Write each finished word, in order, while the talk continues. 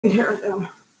Here we go.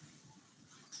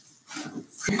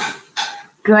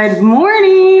 Good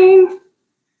morning.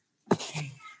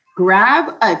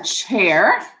 Grab a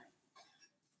chair.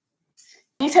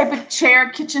 Any type of chair,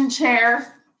 kitchen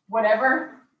chair,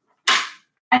 whatever.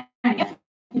 And if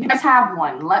you guys have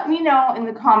one, let me know in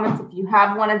the comments if you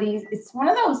have one of these. It's one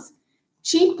of those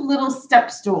cheap little step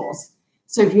stools.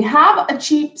 So if you have a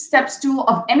cheap step stool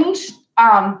of any,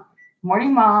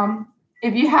 morning, Mom.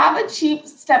 If you have a cheap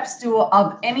step stool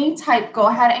of any type, go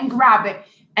ahead and grab it.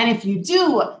 And if you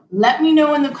do, let me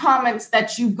know in the comments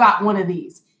that you've got one of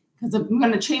these, because I'm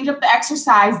going to change up the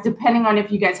exercise depending on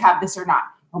if you guys have this or not.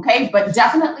 Okay, but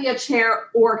definitely a chair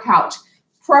or couch,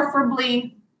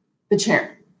 preferably the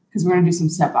chair, because we're going to do some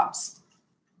step ups.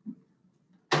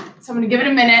 So I'm going to give it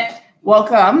a minute.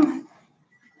 Welcome.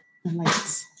 The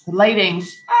lights, the lighting.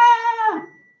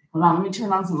 Hold on, let me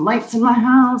turn on some lights in my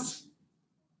house.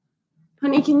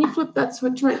 Honey, can you flip that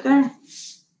switch right there?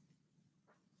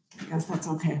 I guess that's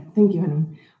okay. Thank you, honey.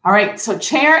 All right, so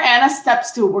chair and a step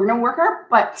stool. We're gonna work our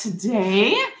butt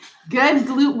today. Good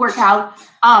glute workout.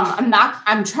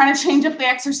 I'm trying to change up the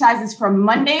exercises from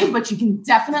Monday, but you can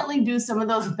definitely do some of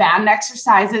those band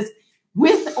exercises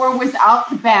with or without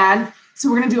the band. So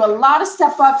we're gonna do a lot of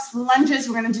step ups, lunges.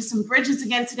 We're gonna do some bridges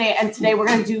again today, and today we're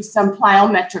gonna do some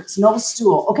plyometrics, no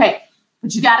stool. Okay,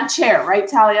 but you got a chair, right,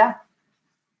 Talia?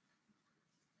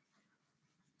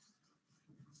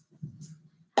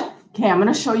 Okay, I'm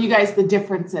going to show you guys the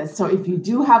differences. So if you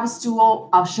do have a stool,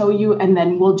 I'll show you, and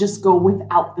then we'll just go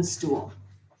without the stool.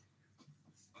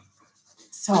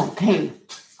 So, okay.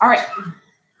 All right.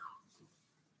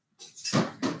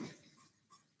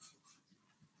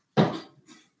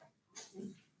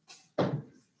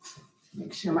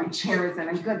 Make sure my chair is in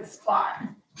a good spot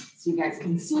so you guys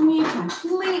can see me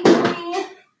completely.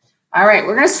 All right,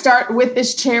 we're going to start with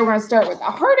this chair. We're going to start with the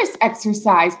hardest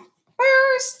exercise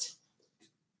first.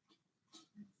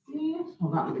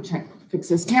 Hold on, let me try to fix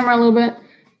this camera a little bit.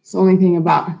 It's the only thing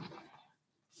about,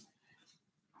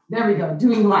 there we go,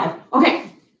 doing live.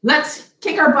 Okay, let's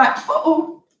kick our butt.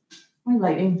 Uh-oh, my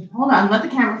lighting. Hold on, let the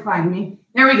camera find me.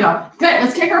 There we go. Good,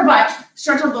 let's kick our butt.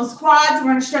 Stretch out those quads.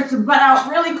 We're gonna stretch the butt out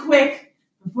really quick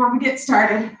before we get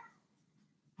started.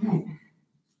 All right,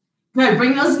 good,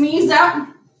 bring those knees up.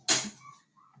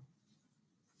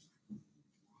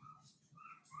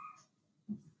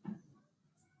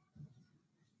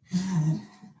 Good.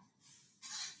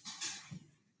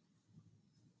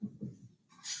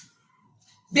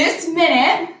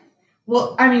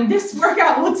 This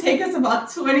workout will take us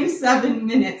about 27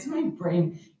 minutes. My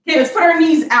brain. Okay, let's put our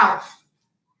knees out.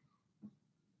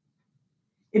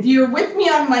 If you're with me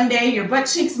on Monday, your butt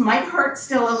cheeks might hurt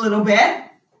still a little bit.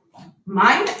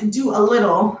 Mine do a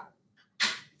little.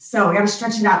 So we got to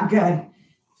stretch it out good.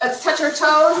 Let's touch our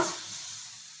toes.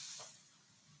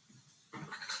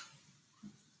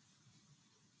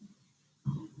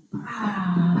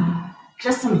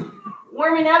 Just some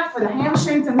warming up for the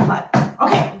hamstrings and the butt.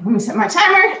 Okay, let me set my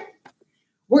timer.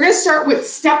 We're going to start with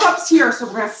step ups here. So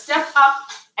we're going to step up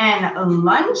and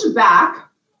lunge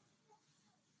back.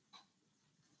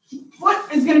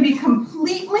 Foot is going to be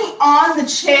completely on the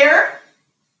chair.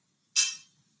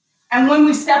 And when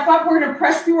we step up, we're going to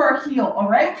press through our heel, all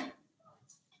right?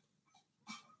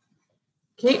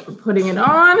 Okay, we're putting it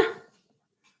on.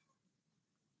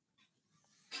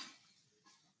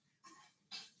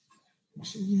 Make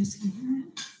sure you guys can hear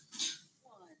it.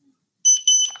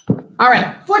 All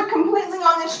right, foot completely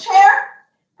on this chair.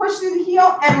 Push through the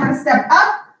heel, and we're going to step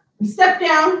up. We step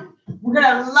down. We're going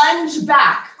to lunge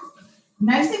back.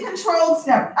 Nice and controlled.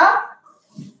 Step up,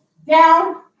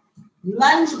 down,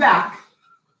 lunge back.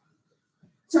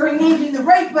 So we're engaging the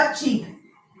right butt cheek,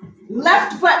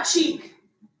 left butt cheek.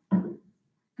 Good.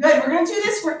 We're going to do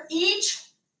this for each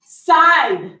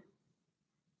side.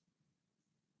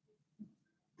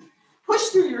 Push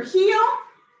through your heel.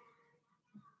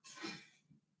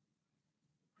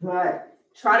 Good.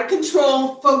 Try to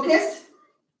control, focus.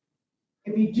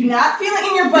 If you do not feel it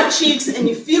in your butt cheeks and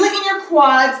you feel it in your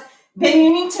quads, then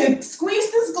you need to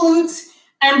squeeze those glutes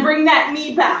and bring that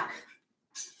knee back.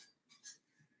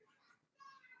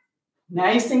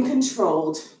 Nice and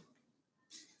controlled.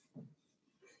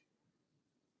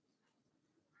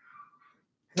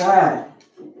 Good.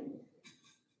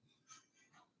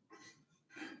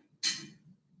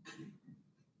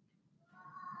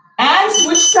 And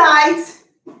switch sides.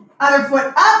 Other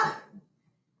foot up.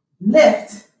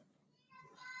 Lift.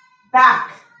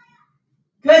 Back.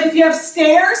 Good. If you have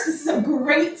stairs, this is a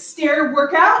great stair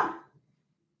workout.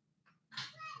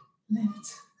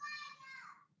 Lift.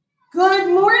 Good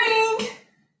morning.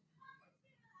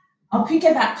 I'll peek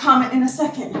at that comment in a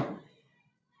second.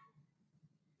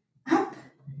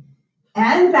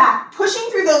 And back. Pushing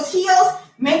through those heels.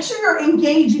 Make sure you're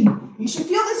engaging. You should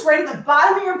feel this right at the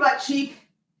bottom of your butt cheek.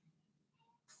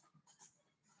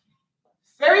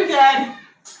 Very good.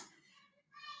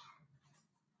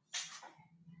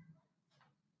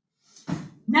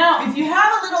 Now, if you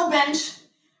have a little bench,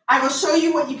 I will show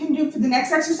you what you can do for the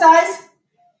next exercise.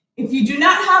 If you do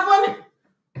not have one,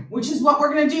 which is what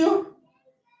we're going to do,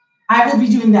 I will be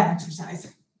doing that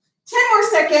exercise. 10 more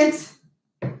seconds.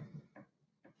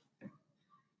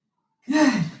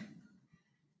 Good.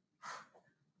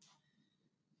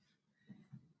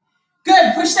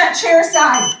 Good. Push that chair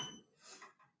aside.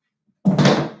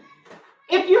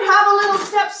 If you have a little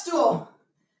step stool,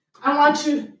 I want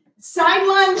you side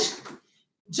lunge,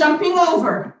 jumping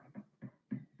over.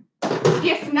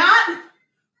 If not,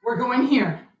 we're going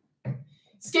here.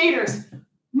 Skaters,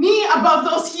 knee above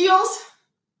those heels.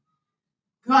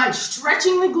 Good.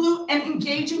 Stretching the glute and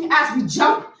engaging as we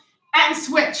jump and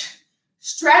switch.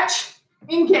 Stretch,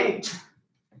 engage.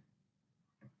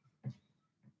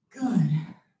 Good.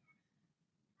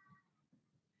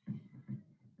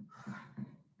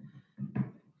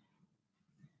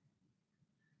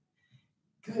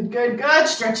 Good, good, good.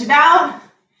 Stretch it out.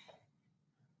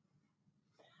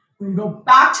 We're going to go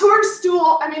back to our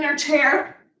stool, our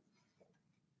chair.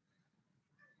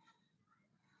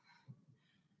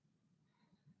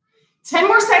 Ten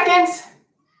more seconds.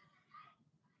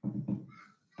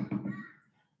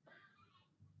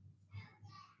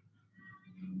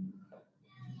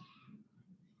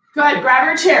 Good, grab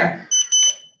your chair.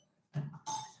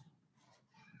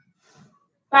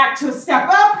 Back to a step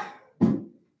up.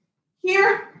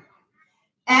 Here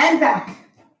and back.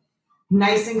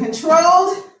 Nice and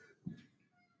controlled.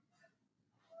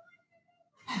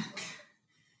 Back.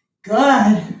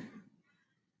 Good.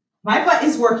 My butt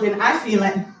is working. I feel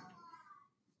it.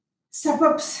 Step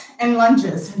ups and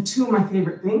lunges are two of my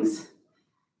favorite things.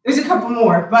 There's a couple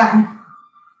more, but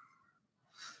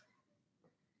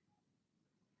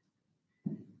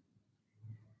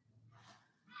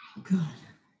good.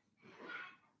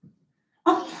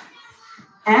 Up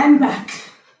and back.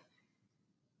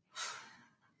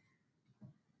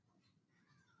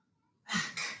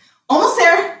 Back. Almost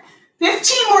there.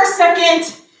 15 more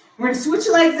seconds. We're going to switch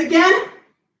legs again.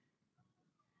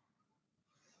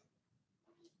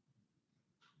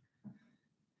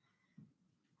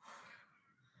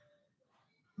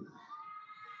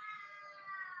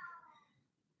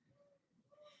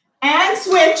 And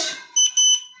switch.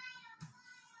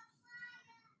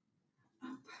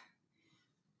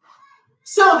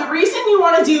 So the reason you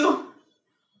want to do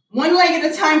one leg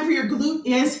at a time for your glute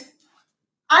is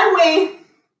I weigh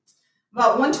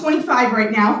about 125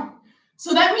 right now.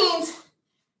 So that means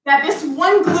that this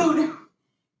one glute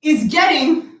is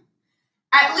getting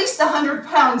at least 100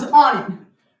 pounds on it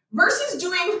versus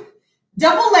doing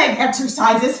double leg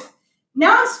exercises.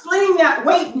 Now I'm splitting that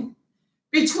weight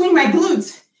between my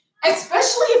glutes,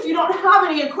 especially if you don't have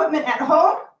any equipment at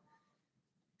home.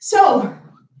 So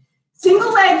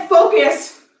single leg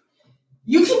focus,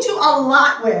 you can do a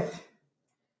lot with.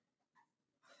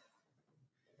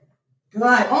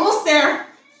 Good, almost there.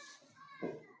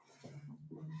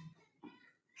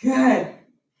 Good.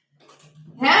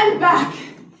 And back.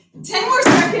 10 more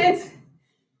seconds.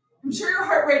 I'm sure your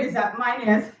heart rate is up, mine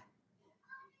is.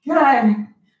 Good.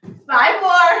 5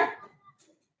 more.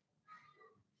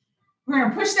 We're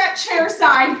gonna push that chair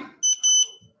aside.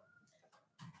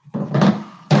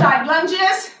 Side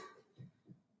lunges.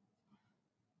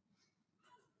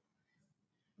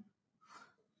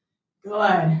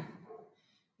 Good.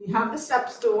 You have the step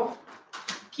stool.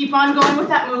 Keep on going with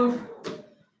that move.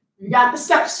 You got the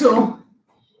step stool.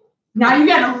 Now you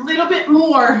got a little bit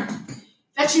more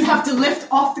that you have to lift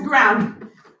off the ground.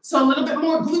 So a little bit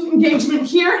more glute engagement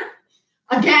here.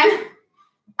 Again,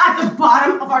 at the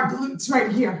bottom of our glutes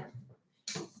right here.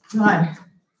 Good.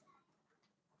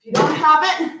 If you don't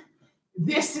have it,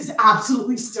 this is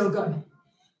absolutely still good.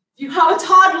 If you have a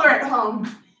toddler at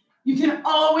home, you can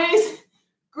always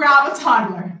grab a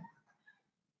toddler.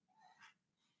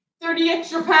 30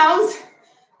 extra pounds,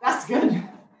 that's good.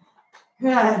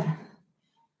 Good.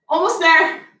 Almost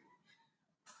there.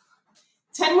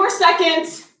 10 more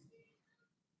seconds.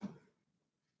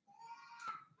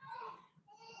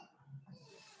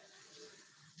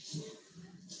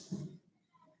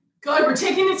 Good, we're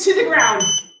taking it to the ground.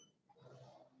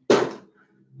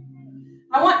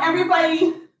 I want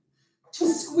everybody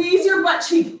to squeeze your butt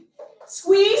cheek.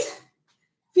 Squeeze.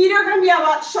 Feet are gonna be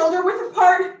about shoulder width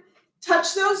apart.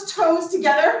 Touch those toes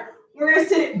together. We're gonna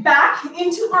sit it back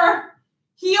into our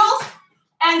heels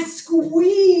and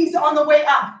squeeze on the way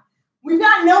up. We've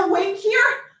got no weight here,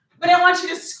 but I want you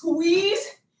to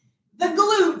squeeze the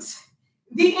glutes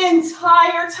the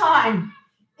entire time.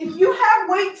 If you have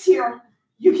weights here,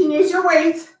 you can use your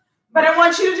weights, but I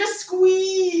want you to just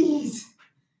squeeze.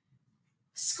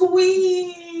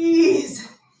 Squeeze.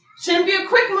 Shouldn't be a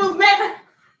quick movement.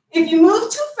 If you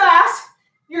move too fast,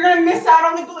 you're going to miss out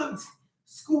on the glutes.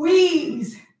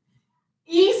 Squeeze.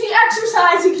 Easy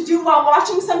exercise you can do while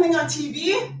watching something on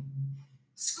TV.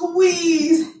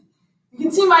 Squeeze. You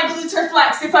can see my glutes are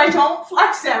flexed. If I don't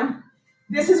flex them,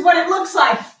 this is what it looks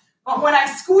like. But when I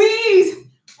squeeze,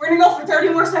 we're going to go for 30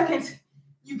 more seconds.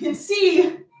 You can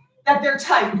see that they're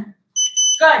tight.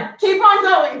 Good. Keep on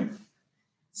going.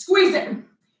 Squeeze it.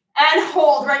 And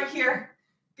hold right here.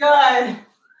 Good.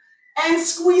 And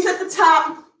squeeze at the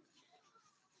top.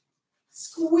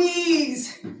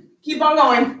 Squeeze. Keep on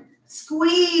going.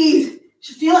 Squeeze. You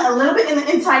should feel it a little bit in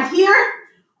the inside here,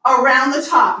 around the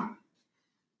top.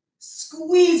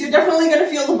 Squeeze. You're definitely going to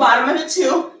feel the bottom of it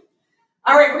too.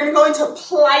 All right, we're going to go into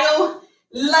plyo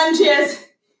lunges.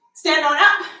 Stand on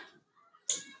up.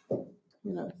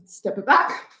 I'm going to step it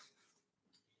back.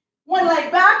 One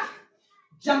leg back.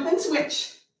 Jump and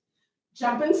switch.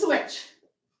 Jump and switch.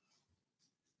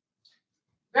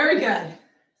 Very good.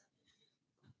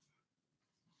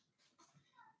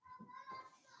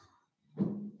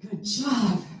 Good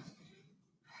job.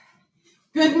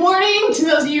 Good morning to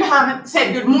those of you who haven't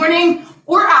said good morning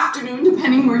or afternoon,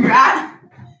 depending where you're at.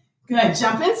 Good.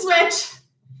 Jump and switch.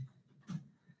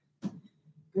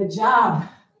 Good job.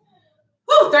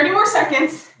 Woo, 30 more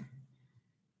seconds.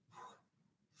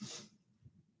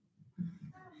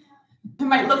 It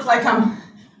might look like I'm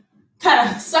kind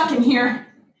of stuck in here.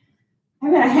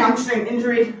 I've had a hamstring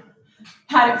injury.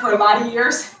 Had it for a lot of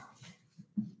years.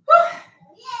 Woo.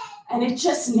 And it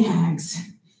just nags.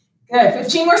 Good.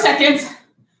 15 more seconds.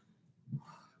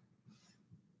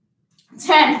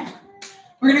 10.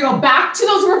 We're going to go back to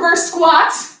those reverse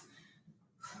squats.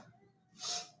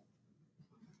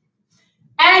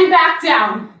 And back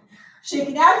down. Shake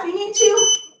it out if you need to.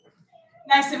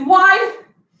 Nice and wide.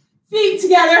 Feet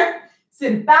together.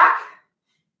 Sit back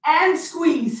and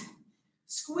squeeze.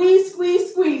 Squeeze,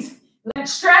 squeeze, squeeze.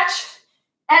 Let's stretch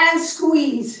and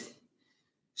squeeze.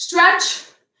 Stretch,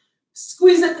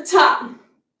 squeeze at the top.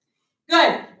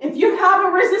 Good. If you have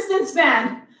a resistance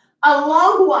band, a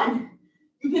long one,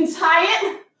 you can tie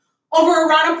it over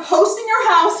around a post in your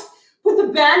house, put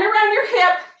the band around your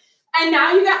hip, and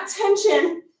now you got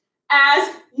tension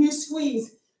as you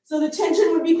squeeze. So the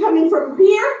tension would be coming from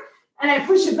here, and I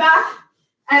push it back,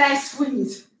 and I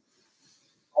squeeze.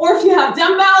 Or if you have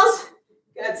dumbbells,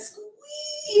 good,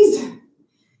 squeeze.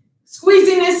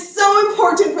 Squeezing is so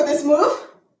important for this move.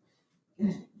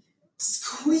 Good.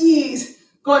 Squeeze.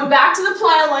 Going back to the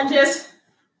plyo lunges.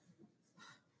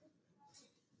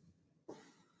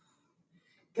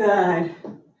 Good.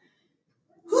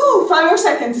 Whew, 5 more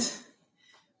seconds.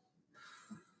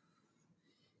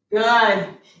 Good.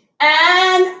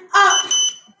 And up.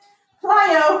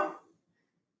 Plyo.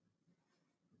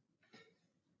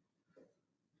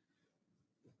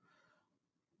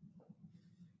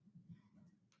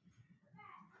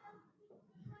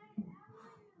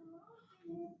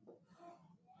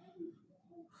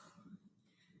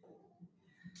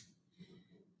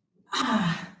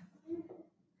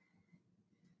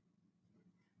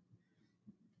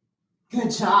 Good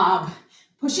job.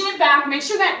 Pushing it back. Make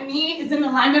sure that knee is in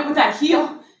alignment with that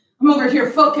heel. I'm over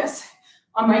here. Focus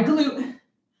on my glute.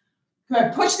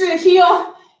 Good. Push through the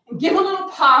heel and give a little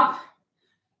pop.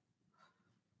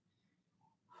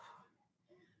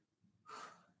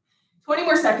 Twenty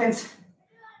more seconds.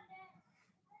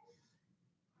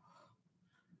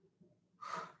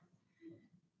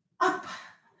 Up,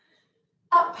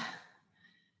 up,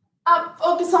 up.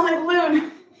 Focus on my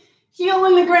glute. Heel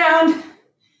in the ground.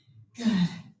 Good.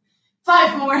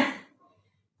 5 more.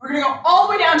 We're going to go all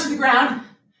the way down to the ground.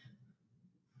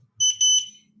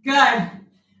 Good. All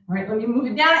right, let me move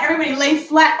it down. Everybody lay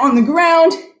flat on the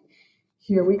ground.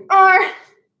 Here we are.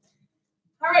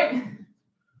 All right.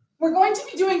 We're going to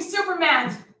be doing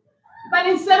Supermans, but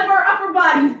instead of our upper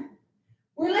body,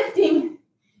 we're lifting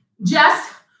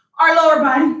just our lower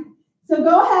body. So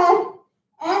go ahead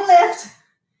and lift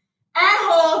and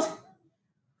hold.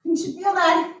 You should feel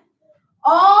that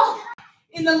all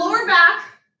in the lower back,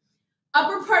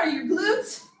 upper part of your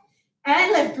glutes,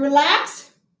 and lift. Relax.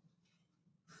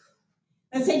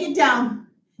 Let's take it down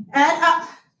and up,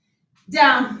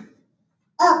 down,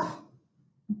 up,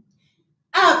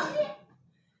 up,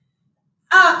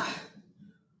 up.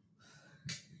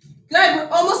 Good, we're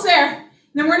almost there.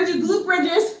 Then we're gonna do glute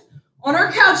bridges on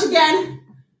our couch again.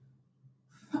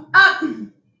 Up,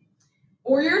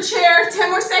 or your chair,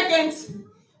 10 more seconds.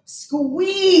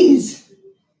 Squeeze,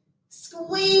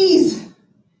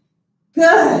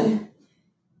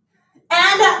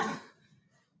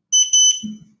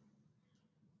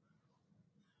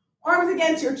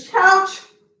 against your couch.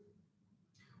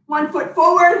 1 foot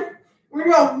forward. We're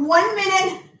gonna go 1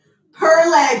 minute per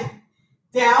leg.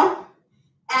 Down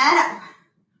and up.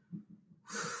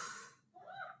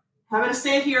 I'm gonna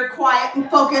stay here quiet and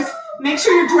focused. Make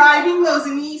sure you're driving those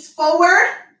knees forward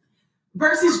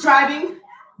versus driving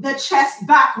the chest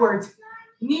backwards.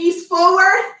 Knees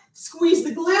forward, squeeze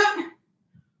the glute.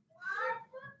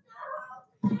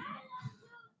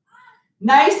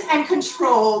 Nice and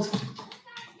controlled.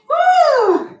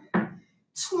 Woo!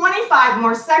 25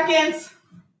 more seconds.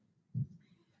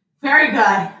 Very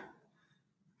good.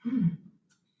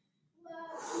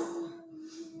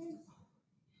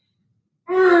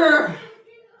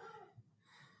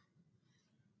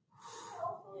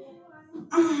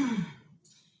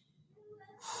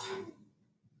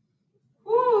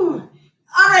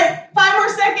 All right, 5 more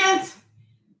seconds.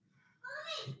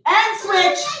 And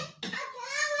switch.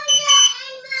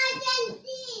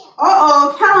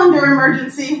 Uh-oh, calendar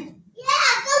emergency.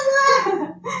 Yeah, come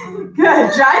on.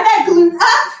 Good, drive that glute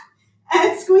up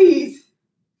and squeeze.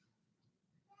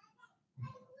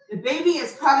 The baby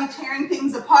is probably tearing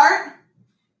things apart.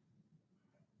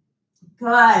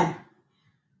 Good.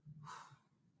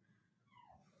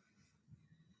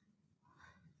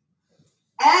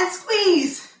 And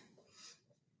squeeze.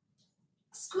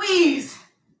 Squeeze.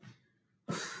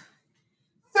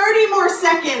 30 more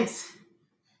seconds.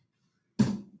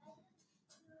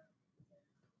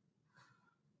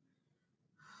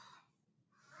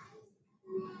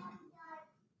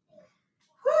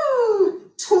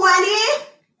 Woo. 20.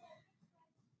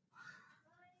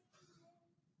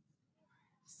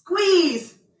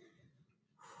 Squeeze.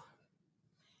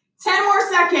 10 more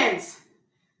seconds.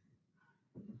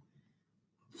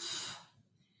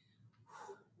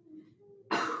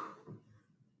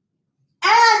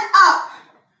 And up.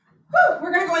 Woo.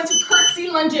 We're going to go into curtsy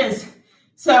lunges.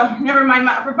 So never mind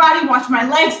my upper body, watch my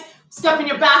legs. Step in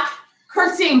your back,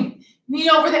 curtsying. Knee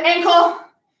over the ankle.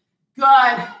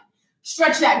 Good.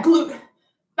 Stretch that glute.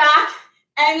 Back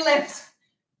and lift.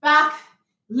 Back,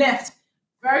 lift.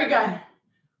 Very good.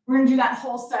 We're going to do that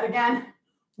whole set again.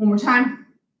 One more time.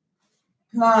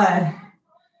 Good.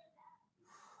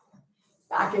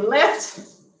 Back and lift.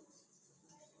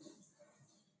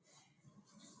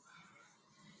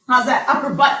 How's that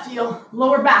upper butt feel?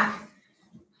 Lower back.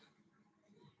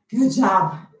 Good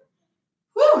job.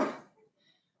 Woo.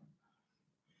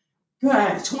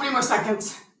 Good. 20 more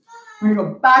seconds. We're going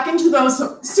to go back into those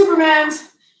Supermans,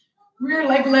 rear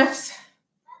leg lifts.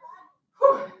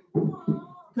 Whew.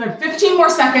 Good. 15 more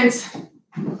seconds.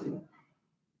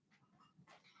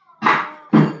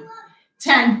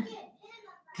 10.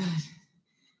 Good.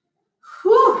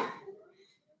 Whew.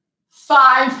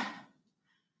 5.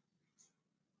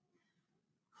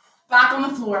 Back on the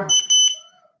floor.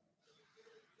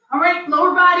 All right,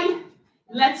 lower body.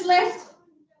 Let's lift.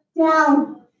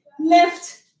 Down.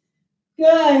 Lift.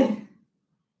 Good.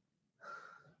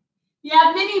 You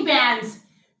have mini bands.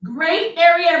 Great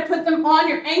area to put them on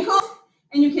your ankles,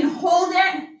 and you can hold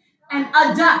it and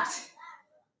adduct.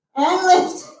 And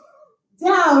lift.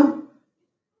 Down.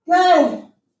 Good.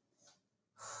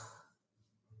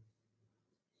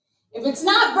 If it's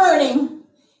not burning,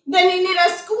 then you need a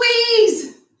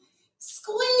squeeze.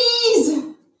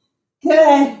 Squeeze.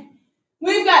 Good.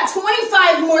 We've got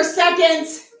 25 more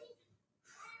seconds.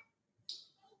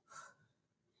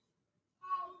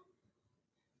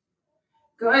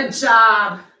 Good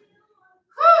job.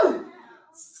 Whew.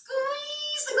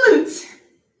 Squeeze the glutes.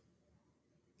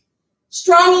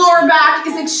 Strong lower back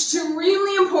is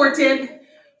extremely important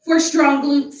for strong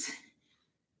glutes.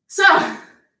 So,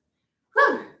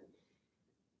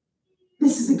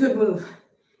 this is a good move.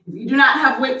 If you do not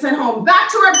have weights at home, back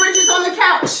to our bridges on the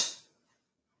couch.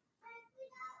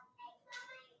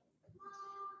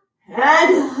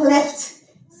 And lift,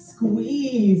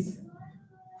 squeeze.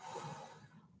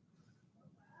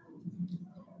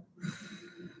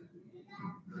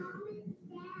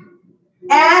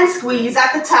 And squeeze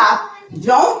at the top.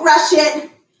 Don't rush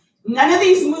it. None of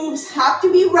these moves have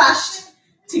to be rushed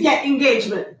to get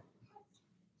engagement.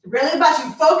 It's really about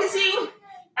you focusing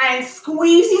and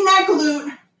squeezing that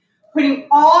glute, putting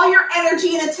all your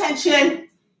energy and attention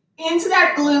into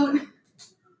that glute,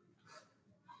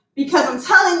 because I'm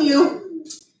telling you,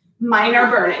 mine are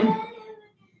burning.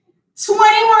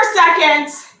 20 more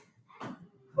seconds.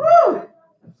 Woo.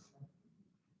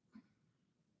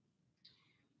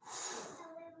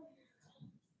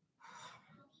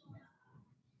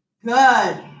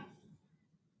 Good.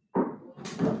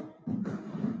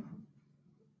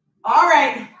 All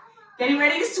right, getting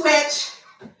ready to switch.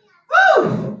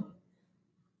 Woo.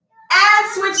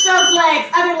 And switch those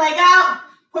legs. Other leg out,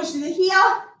 push to the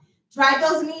heel, Drive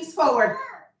those knees forward.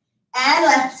 And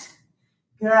lift.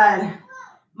 Good.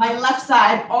 My left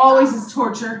side always is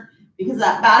torture because of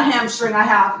that bad hamstring I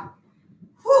have.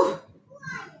 Whew.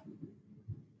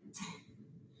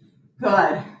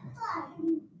 Good.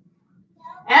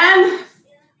 And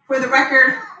for the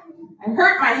record, I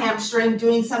hurt my hamstring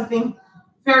doing something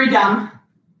very dumb.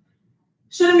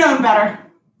 Should have known better.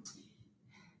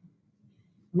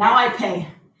 Now I pay.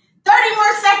 30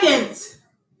 more seconds.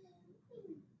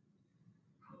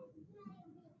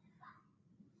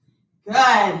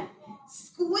 Good.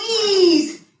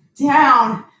 Squeeze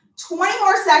down. 20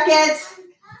 more seconds.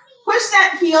 Push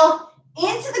that heel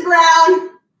into the ground.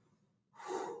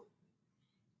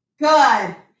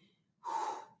 Good.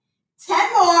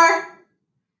 10 more.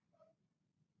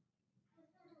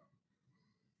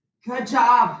 Good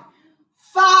job.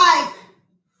 5.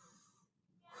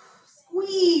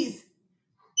 Squeeze.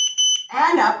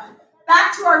 And up.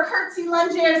 Back to our curtsy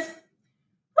lunges.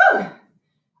 Woo.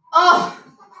 Oh,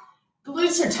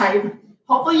 glutes are tight.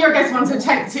 Hopefully your guys' ones are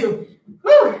tight too.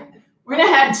 Woo. We're gonna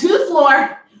head to the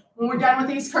floor when we're done with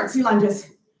these curtsy lunges.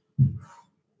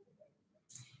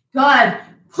 Good.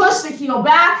 Push the heel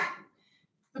back,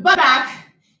 the butt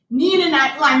back, knee in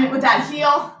alignment with that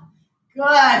heel.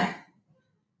 Good.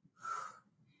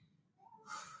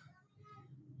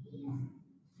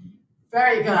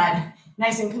 Very good.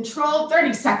 Nice and controlled,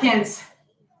 30 seconds.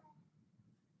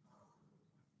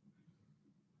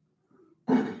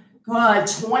 Good,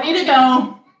 20 to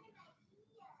go.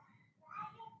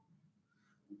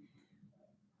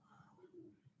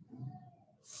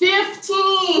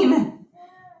 $15.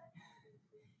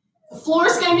 The floor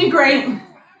is going to be great.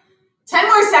 10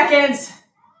 more seconds.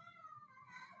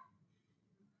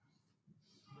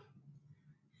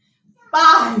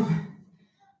 5.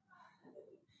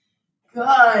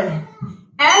 Good.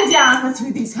 And down. Let's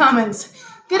read these comments.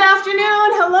 Good afternoon.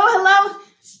 Hello, hello.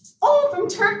 Oh, from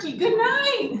Turkey. Good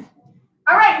night.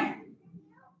 All right.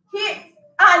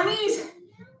 Knees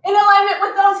in alignment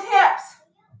with those hips.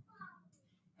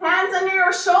 Hands under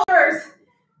your shoulders.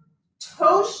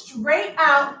 Toes straight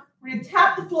out. We're going to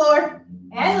tap the floor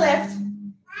and lift.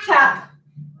 Tap.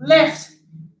 Lift.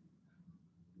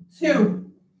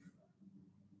 2.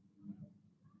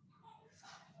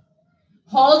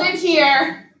 Hold it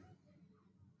here.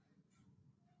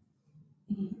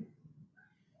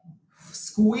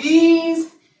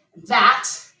 Squeeze that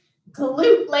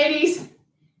glute, ladies.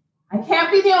 I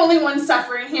can't be the only one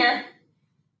suffering here.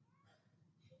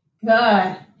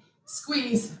 Good.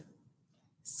 Squeeze.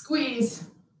 Squeeze.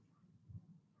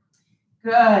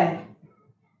 Good.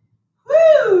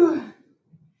 Woo!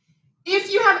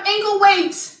 If you have ankle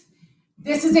weights,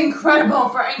 this is incredible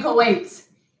for ankle weights.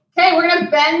 Okay, we're going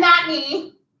to bend that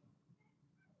knee.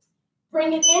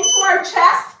 Bring it into our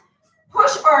chest.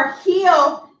 Push our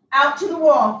heel out to the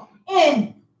wall.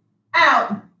 In,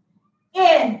 out,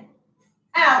 in,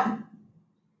 out.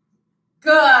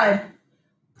 Good.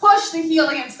 Push the heel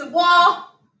against the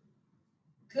wall.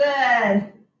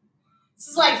 Good. This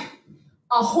is like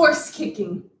a horse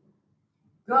kicking.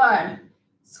 Good.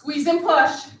 Squeeze and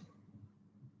push.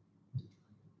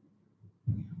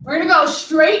 We're going to go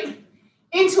straight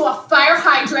into a fire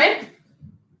hydrant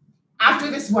after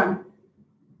this one.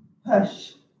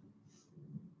 Push.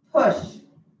 Push.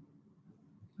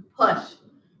 Push.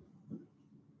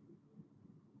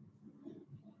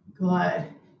 Good.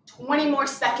 20 more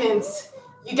seconds.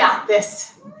 You got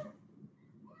this.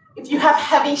 If you have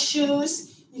heavy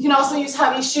shoes, you can also use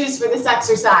heavy shoes for this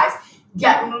exercise.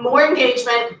 Get more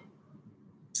engagement.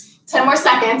 10 more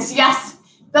seconds. Yes,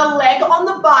 the leg on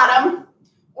the bottom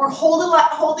or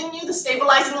holding you, the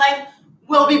stabilizing leg,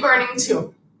 will be burning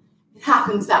too. It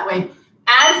happens that way.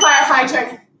 And fire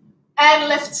hydrant. And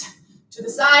lift to the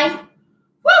side.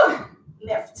 Woo!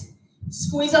 Lift.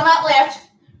 Squeeze on that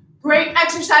lift. Great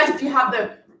exercise if you have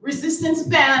the resistance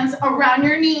bands around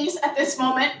your knees at this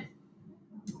moment.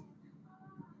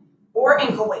 Or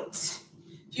ankle weights.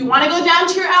 If you want to go down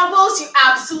to your elbows, you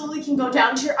absolutely can go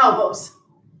down to your elbows.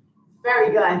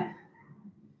 Very good.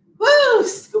 Woo!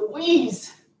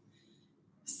 Squeeze.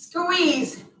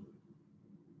 Squeeze.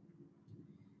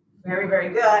 Very, very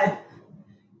good.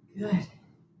 Good.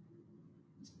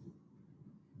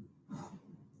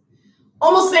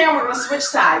 Almost there, and we're going to switch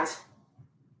sides.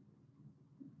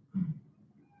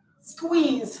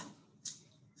 Squeeze.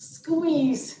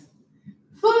 Squeeze.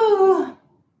 Woo.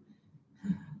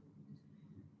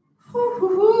 Woo,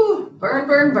 woo, woo. Burn,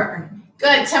 burn, burn.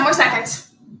 Good. 10 more seconds.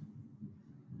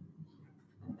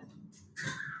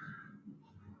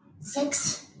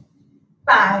 6,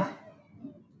 5,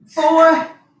 4.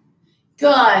 Good.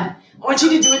 I want you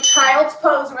to do a child's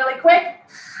pose really quick.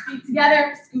 Feet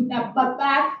together, scoot that butt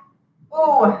back.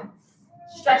 Oh,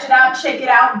 stretch it out, shake it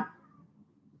out.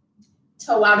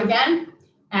 Toe out again,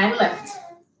 and lift.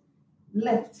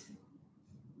 Lift.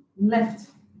 Lift.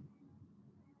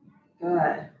 Good.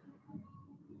 I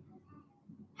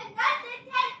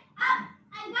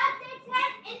got the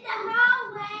tent in the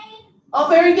hallway. Oh,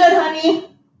 very good, honey.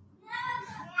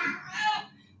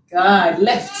 Good.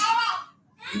 Lift.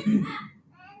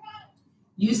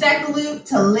 Use that glute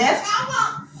to lift.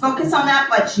 Focus on that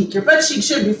butt cheek. Your butt cheek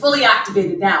should be fully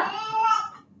activated now.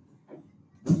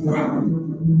 Are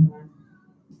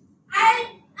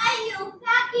you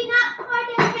packing up for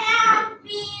the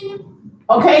camping?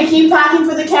 Okay, keep packing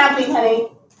for the camping, honey.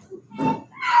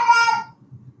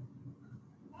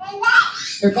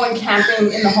 They're going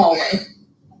camping in the hallway.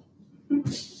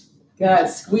 Good,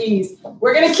 squeeze.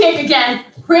 We're gonna kick again.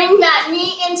 Bring that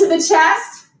knee into the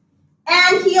chest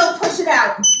and heel, push it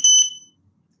out.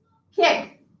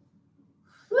 Kick.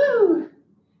 Woo.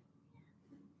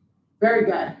 Very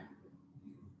good.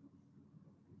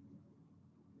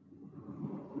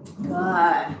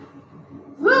 Good.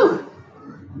 Woo.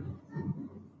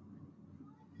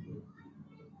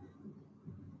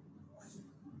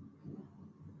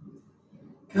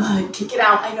 Good, kick it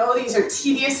out. I know these are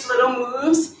tedious little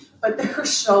moves, but they're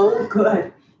so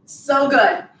good. So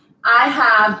good. I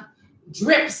have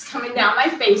drips coming down my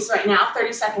face right now.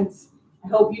 30 seconds. I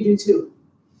hope you do too.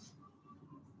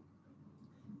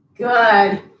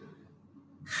 Good.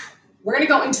 We're gonna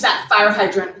go into that fire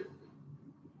hydrant.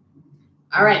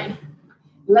 All right,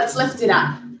 let's lift it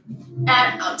up and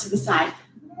out to the side.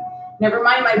 Never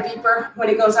mind my beeper when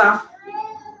it goes off.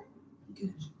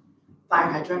 Good.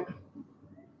 Fire hydrant.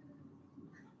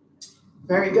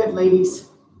 Very good, ladies.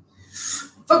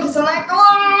 Focus on that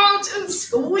glute and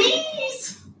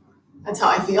squeeze. That's how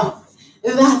I feel.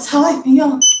 That's how I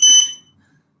feel.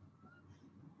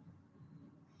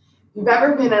 If you've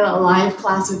ever been in a live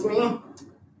class with me,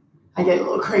 I get a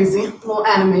little crazy, a little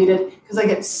animated, because I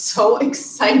get so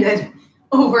excited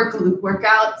over glute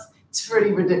workouts. It's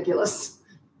pretty ridiculous.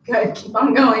 Good, keep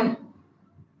on going.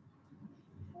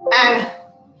 And,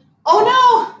 oh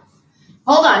no,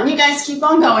 hold on, you guys keep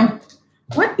on going.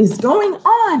 What is going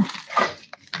on?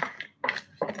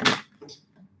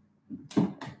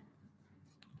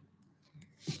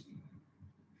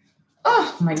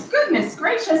 Oh my goodness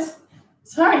gracious.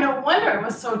 Sorry, no wonder it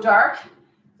was so dark.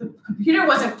 The computer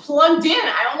wasn't plugged in.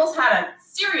 I almost had a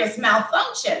serious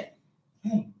malfunction.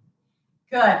 Okay,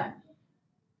 good.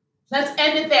 Let's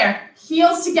end it there.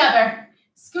 Heels together.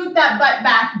 Scoot that butt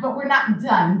back, but we're not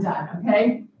done,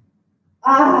 okay?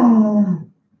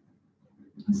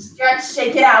 Stretch,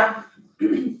 shake it out.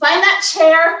 Find that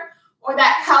chair or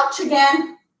that couch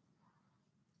again.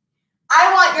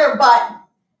 I want your butt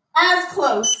as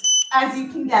close as you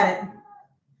can get it.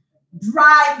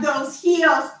 Drive those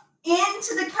heels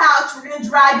into the couch. We're going to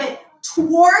drive it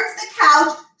towards the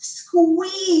couch.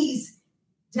 Squeeze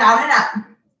down and up.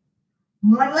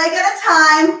 One leg at a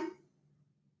time.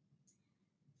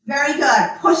 Very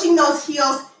good. Pushing those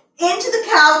heels into the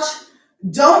couch.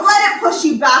 Don't let it push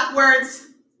you backwards.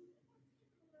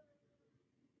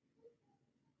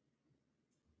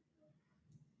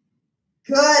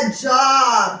 Good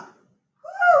job.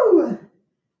 Woo.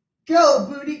 Go,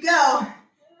 booty, go.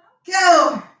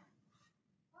 Go.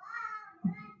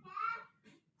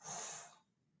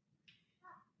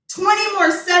 Twenty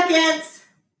more seconds.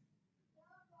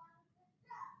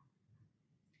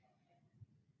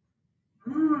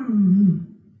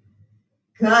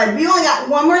 Good. We only got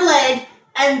one more leg,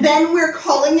 and then we're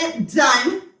calling it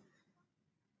done.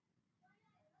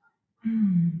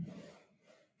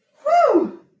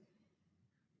 Woo.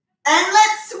 And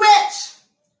let's switch.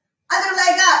 Other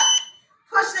leg up.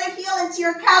 Push the heel into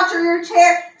your couch or your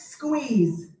chair.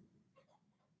 Squeeze.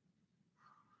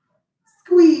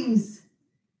 Squeeze.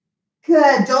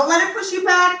 Good. Don't let it push you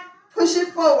back. Push it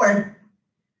forward.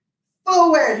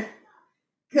 Forward.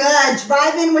 Good.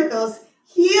 Drive in with those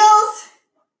heels.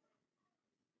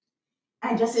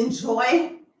 And just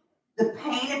enjoy the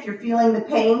pain if you're feeling the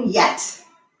pain yet.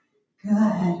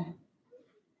 Good.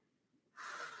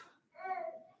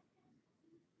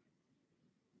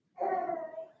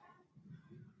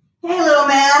 Hey, little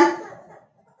man.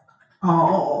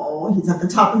 Oh, he's at the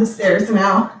top of the stairs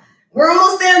now. We're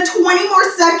almost there. 20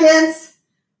 more seconds.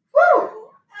 Woo.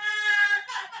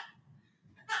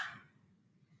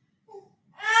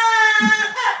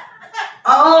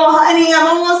 Oh, honey, I'm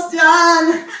almost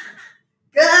done.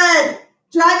 Good.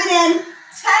 Drive it in. 10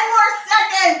 more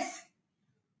seconds.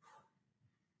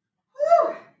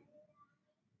 Woo.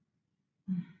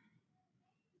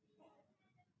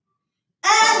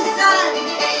 And done.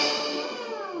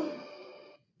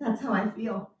 That's how I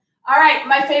feel. All right,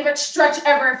 my favorite stretch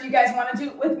ever, if you guys want to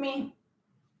do it with me.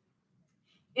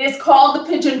 It is called the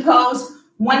pigeon pose.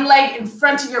 One leg in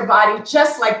front of your body,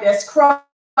 just like this. Cross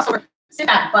over, sit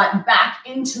that butt back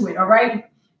into it, all right?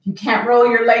 You can't roll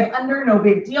your leg under, no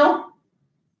big deal.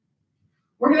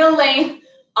 We're going to lay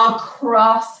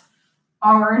across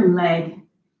our leg.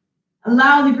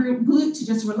 Allow the glute to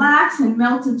just relax and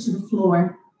melt into the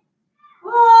floor.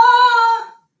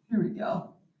 Ah, here we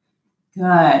go.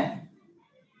 Good.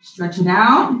 Stretch it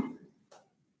out.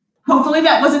 Hopefully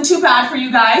that wasn't too bad for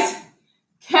you guys.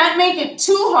 Can't make it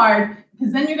too hard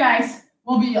because then you guys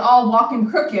will be all walking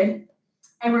crooked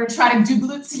and we're trying to do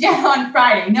glutes again on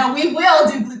Friday. No, we will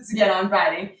do glutes again on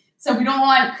Friday. So we don't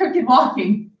want crooked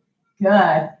walking.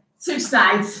 Good. Switch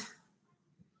sides.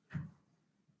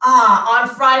 On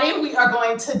Friday, we are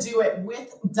going to do it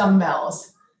with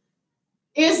dumbbells.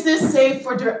 Is this safe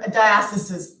for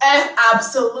diastasis?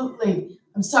 Absolutely.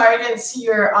 I'm sorry I didn't see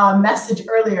your message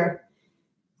earlier.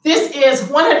 This is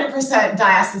 100%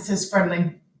 diastasis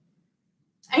friendly.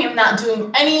 I am not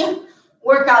doing any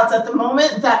workouts at the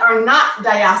moment that are not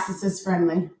diastasis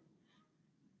friendly.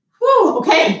 Whew,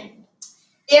 okay.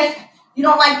 If you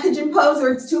don't like pigeon pose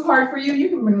or it's too hard for you, you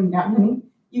can bring it down, honey.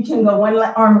 You can go one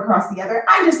arm across the other.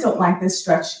 I just don't like this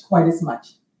stretch quite as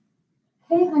much.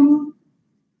 Hey, honey.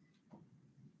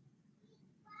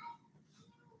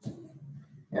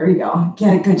 There we go.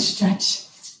 Get a good stretch.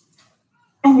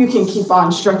 And you can keep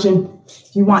on stretching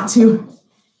if you want to.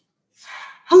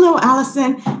 Hello,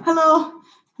 Allison. Hello,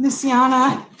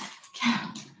 Luciana.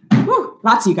 Woo,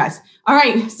 lots of you guys. All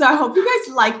right, so I hope you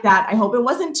guys like that. I hope it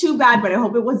wasn't too bad, but I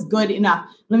hope it was good enough.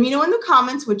 Let me know in the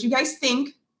comments what you guys think.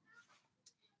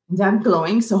 And I'm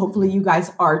glowing, so hopefully you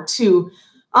guys are too.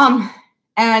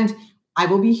 And I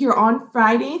will be here on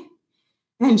Friday.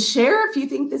 And share if you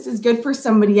think this is good for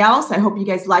somebody else. I hope you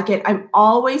guys like it. I'm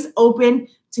always open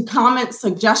to comments,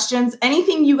 suggestions,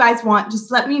 anything you guys want.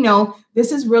 Just let me know.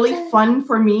 This is really fun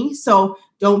for me. So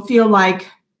don't feel like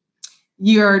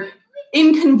you're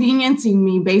inconveniencing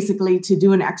me basically to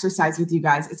do an exercise with you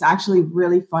guys. It's actually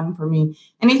really fun for me.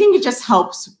 And I think it just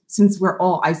helps since we're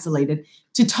all isolated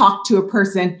to talk to a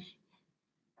person.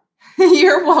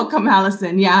 You're welcome,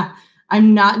 Allison. Yeah,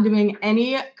 I'm not doing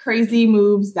any crazy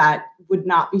moves that would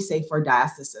not be safe for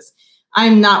diastasis.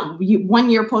 I'm not 1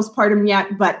 year postpartum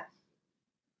yet, but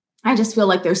I just feel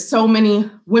like there's so many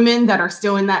women that are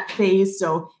still in that phase.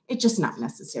 So it's just not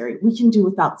necessary. We can do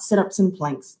without sit-ups and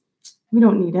planks. We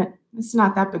don't need it. It's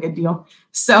not that big a deal.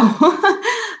 So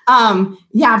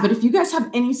yeah, but if you guys have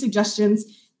any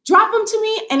suggestions, drop them to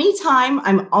me anytime.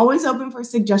 I'm always open for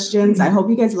suggestions. I hope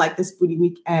you guys like this booty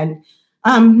week. And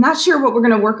not sure what we're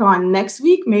going to work on next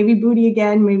week. Maybe booty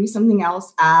again, maybe something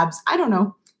else, abs. I don't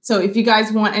know. So if you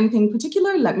guys want anything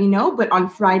particular, let me know. But on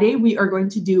Friday, we are going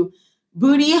to do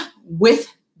booty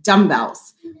with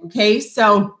dumbbells. Okay,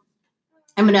 so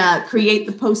I'm going to create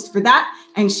the post for that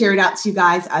and share it out to you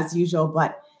guys as usual.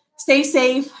 But stay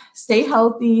safe, stay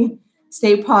healthy,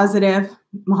 stay positive.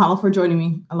 Mahalo for joining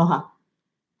me. Aloha.